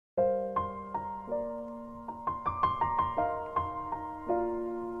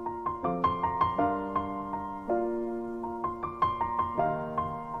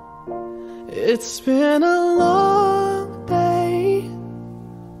It's been a long day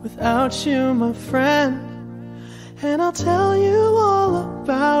without you, my friend, and I'll tell you all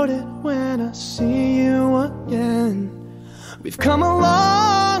about it when I see you again. We've come a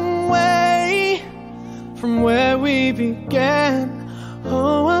long way from where we began.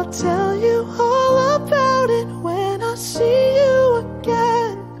 Oh, I'll tell you all about it when I see you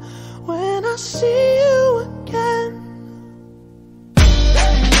again. When I see you again.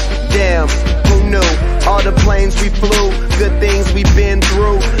 Damn, who knew? All the planes we flew, good things we've been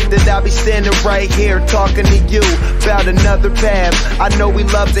through, that I'll be standing right here talking to you about another path. I know we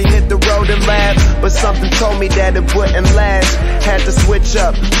love to hit the road and laugh, but something told me that it wouldn't last. Had to switch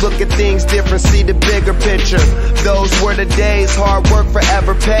up, look at things different, see the bigger picture. Those were the days, hard work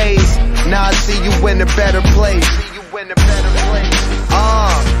forever pays. Now I see you in a better place.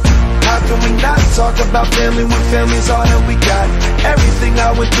 How can we not talk about family when family's all that we got? Everything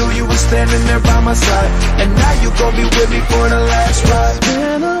I went through, you were standing there by my side, and now you gon' be with me for the last ride. It's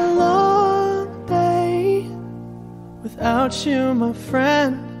been a long day without you, my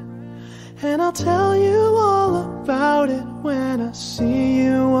friend, and I'll tell you all about it when I see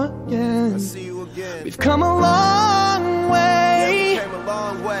you again. We've come a long way,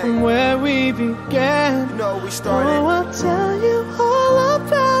 from where we began. You know, we started. Oh, I'll tell you all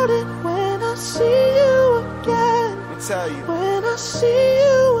about it when I see you again. Let me tell you. When I see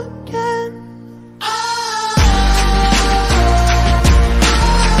you again.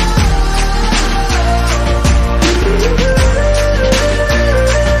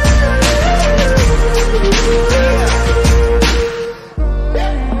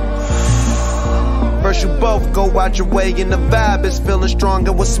 First you both go out your way and the vibe is feeling strong,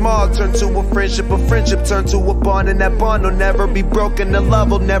 and what's small turn to a friendship turn to a bond, and that bond will never be broken, the love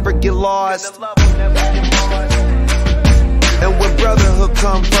will never get lost. And when brotherhood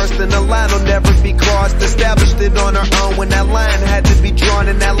come first, then the line will never be crossed. Established it on our own when that line had to be drawn,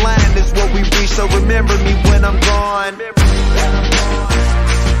 and that line is what we reach, so remember me when I'm gone.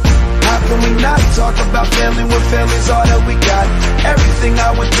 How can we not talk about family when family's all that we got? Everything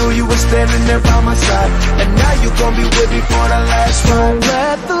I went through, you were standing there by my side, and now you gon' be with me for the last ride. Don't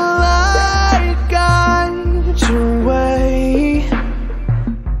let the light guide your way.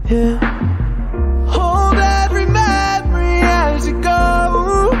 Yeah. Hold every memory as you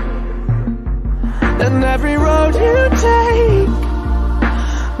go, and every road you take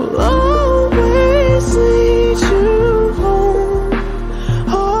will always lead you home.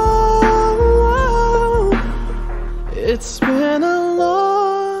 Oh, it's been a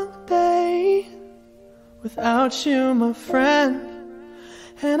long day without you, my friend,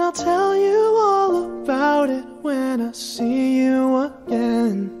 and I'll tell you all about it when I see you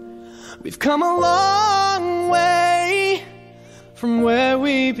again. We've come a long way from where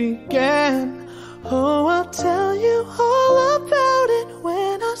we began. Oh, I'll tell you all about it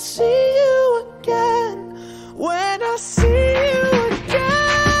when I see you again. When I see you again.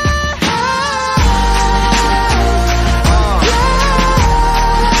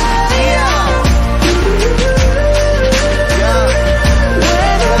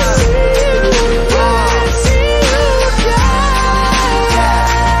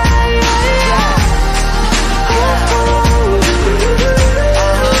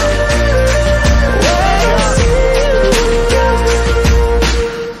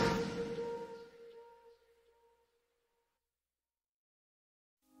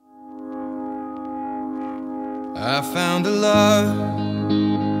 I found a love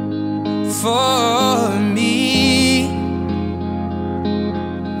for me.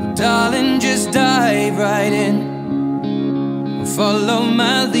 Well, darling, just dive right in and follow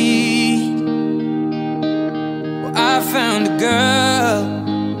my lead. Well, I found a girl,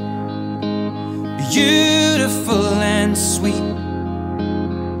 beautiful and sweet.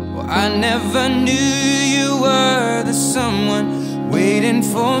 Well, I never knew you were the someone waiting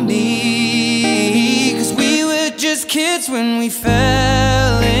for me. 'Cause we were just kids when we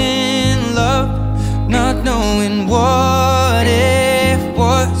fell in love, not knowing what it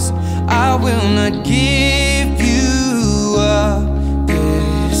was. I will not give you up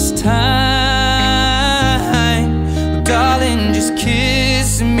this time. Darling, just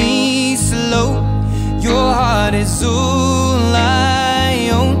kiss me slow. Your heart is all I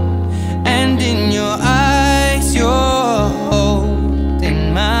own, and in your eyes you're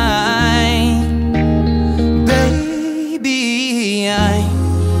holding mine. Baby,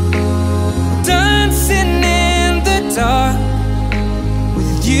 I'm dancing in the dark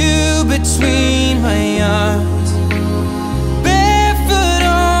with you between my arms, barefoot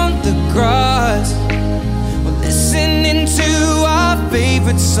on the grass, we're listening to our favorite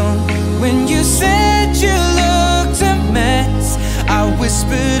favorite song. When you said you looked a mess, I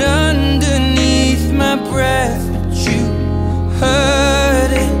whispered underneath my breath, but you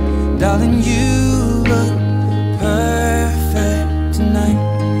heard it. Darling, you look perfect tonight.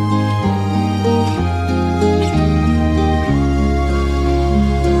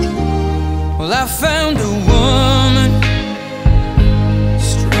 Well, I found a woman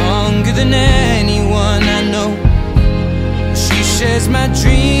stronger than anyone I know. She shares my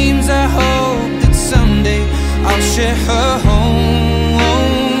dreams. I hope that someday I'll share her home.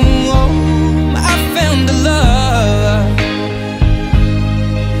 I found a love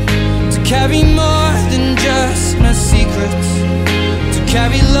to carry more than just my secrets, to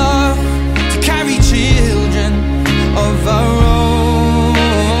carry love, to carry children of our own.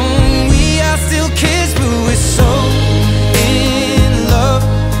 We are still kids, but we're so in love,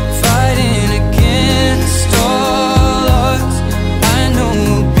 fighting against all odds. I know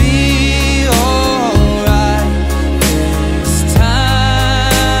we'll be alright this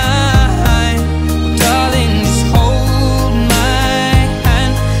time. Darling, just hold my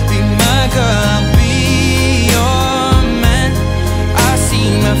hand, be my girl, I'll be your man. I see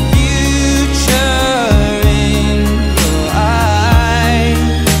my future in your eyes.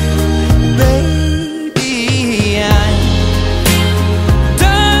 Baby, I'm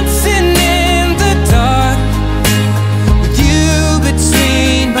dancing in the dark with you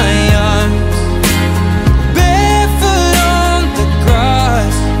between my arms, barefoot on the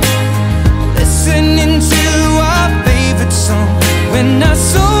grass, listening to our favorite song. When I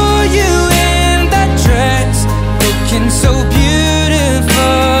saw you in that dress, looking so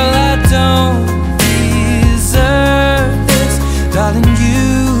beautiful, I don't deserve this. Darling, you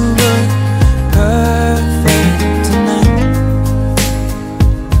look perfect tonight.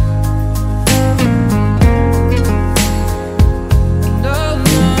 No,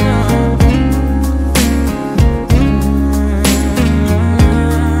 no,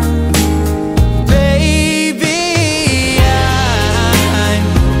 baby, I'm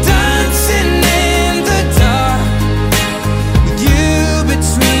dancing in the dark with you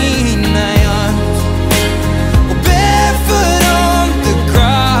between my arms, or barefoot on the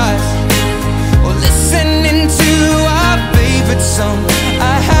grass, or listening to our favorite song. I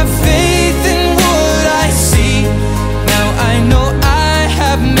have faith in what I see. Now I know I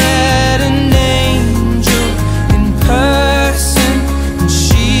have met an angel in person, and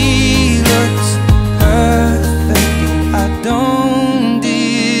she looks perfect. I don't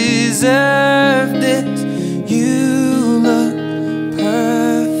deserve this. You look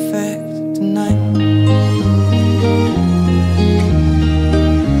perfect tonight.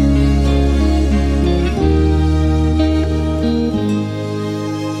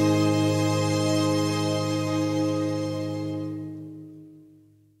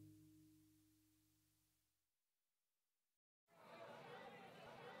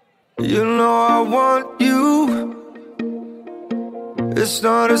 You know I want you. It's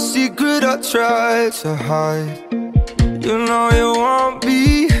not a secret I try to hide. You know you want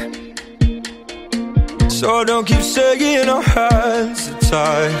me, so don't keep saying our hands are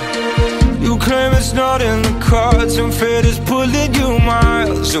tied. You claim it's not in the cards, and fate is pulling you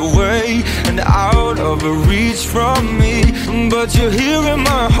miles away and out of reach from me. But you're here in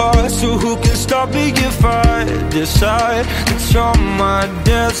my heart, so who can stop me if I decide that you're my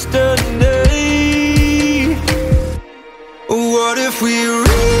destiny? What if we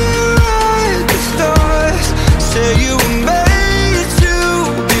rewrite the stars, say you were made to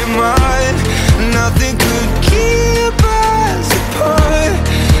be mine? Nothing could keep us apart.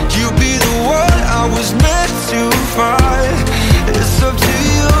 You'd be the one I was meant to find. It's up to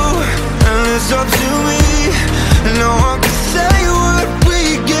you, and it's up to me. No one can say what we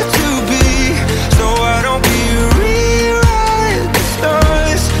get to be. So why don't we rewrite the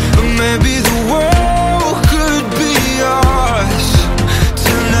stars? Or maybe the world could be ours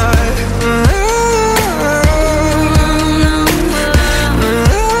tonight.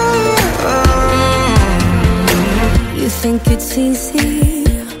 You think it's easy?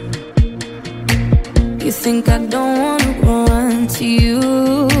 You think I don't wanna run to you,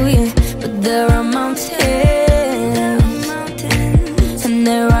 yeah. But there are mountains, and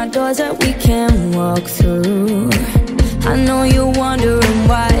there are doors that we can walk through. I know you're wondering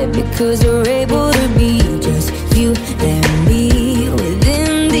why, because you're able to be just you and me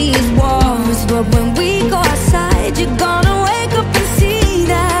within these walls. But when we go outside, you're gonna wake up and see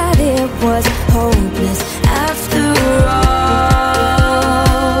that it was hopeless after all.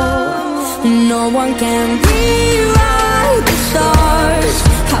 No one can rewrite the stars.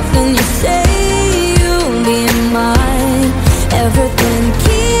 How can you say you'll be mine? Everything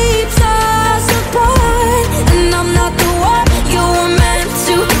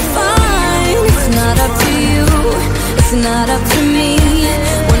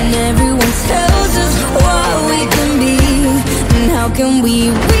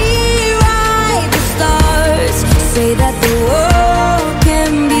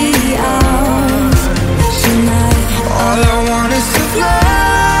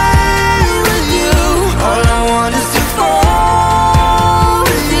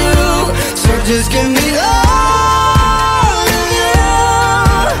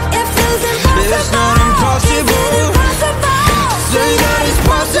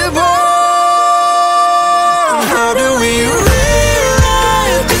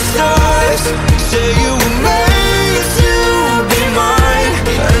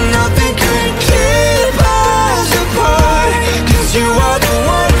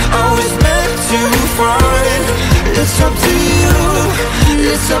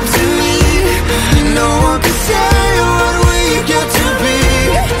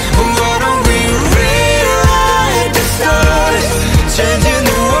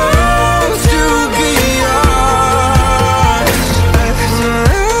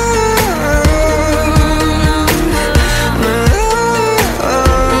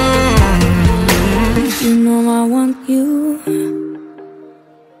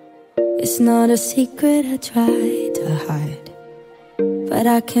not a secret I try to hide, but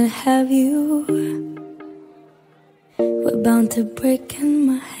I can't have you. We're bound to break and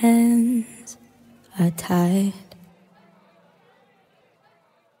my hands are tied.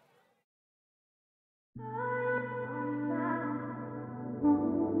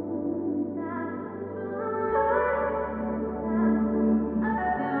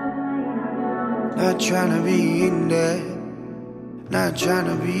 Not tryna be in there, not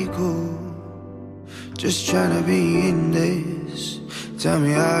tryna be cool, just tryna be in this. Tell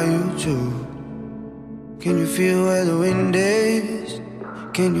me how you do. Can you feel where the wind is?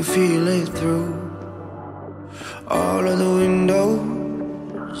 Can you feel it through all of the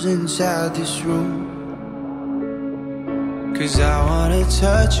windows inside this room? 'Cause I wanna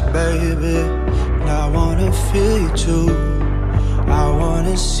touch you, baby, and I wanna feel you too. I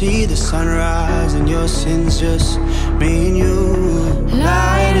wanna see the sunrise and your sins, just me and you.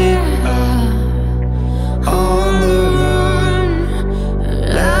 Light it up on the run.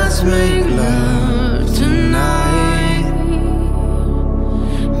 Let's make love tonight.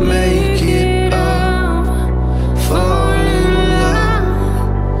 Make it up, fall in love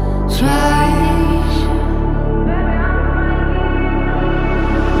twice.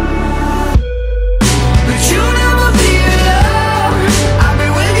 But you never be alone. I'll be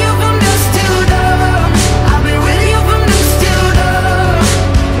with you from dusk till dawn. I'll be with you from dusk till dawn.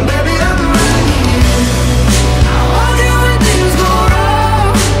 Baby, I'm right here. I'll hold you when things go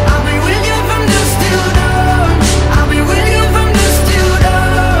wrong. I'll be with you from dusk till dawn. I'll be with you from dusk till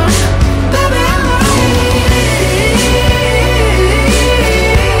dawn. Baby, I'm right here.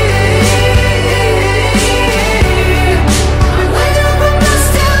 I'll be with you from dusk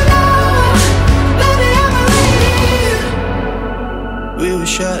till dawn. Baby, I'm right here. We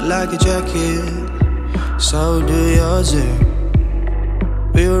were shut like a jacket, so do yours.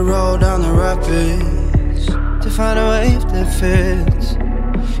 We would roll down the rapids to find a wave that fits.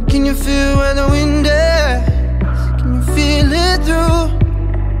 Can you feel where the wind is? Can you feel it through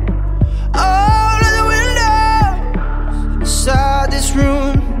all of the windows inside this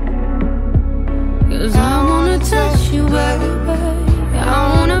room? 'Cause I wanna touch you, baby. I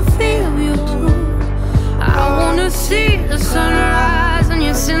wanna feel you too. I wanna see the sunrise and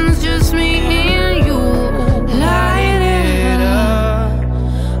your sins, just me and you. Light it up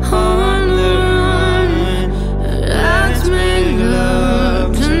on the run. Let's make love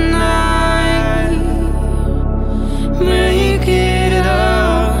tonight. Make it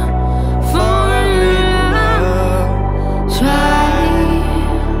up, fall in love, try.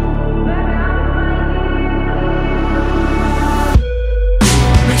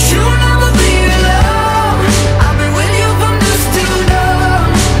 But you never be alone. I'll be with you from dusk till dawn.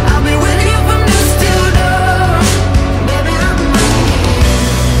 I'll be with you from dusk till dawn. Baby, I'm right here.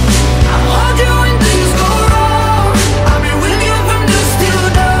 I'll hold you when things go wrong. I'll be with you from dusk till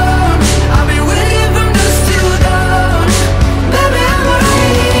dawn. I'll be with you from dusk till dawn. Baby, I'm right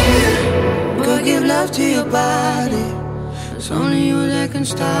here. Go give love to your body. It's only you that can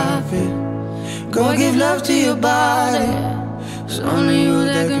stop it. Go give love to your body. It's only you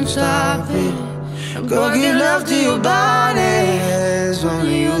that can stop it. Go give love to your body. It's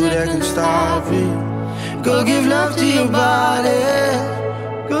only you that can stop it. Go give love to your body.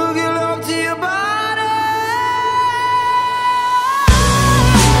 Go give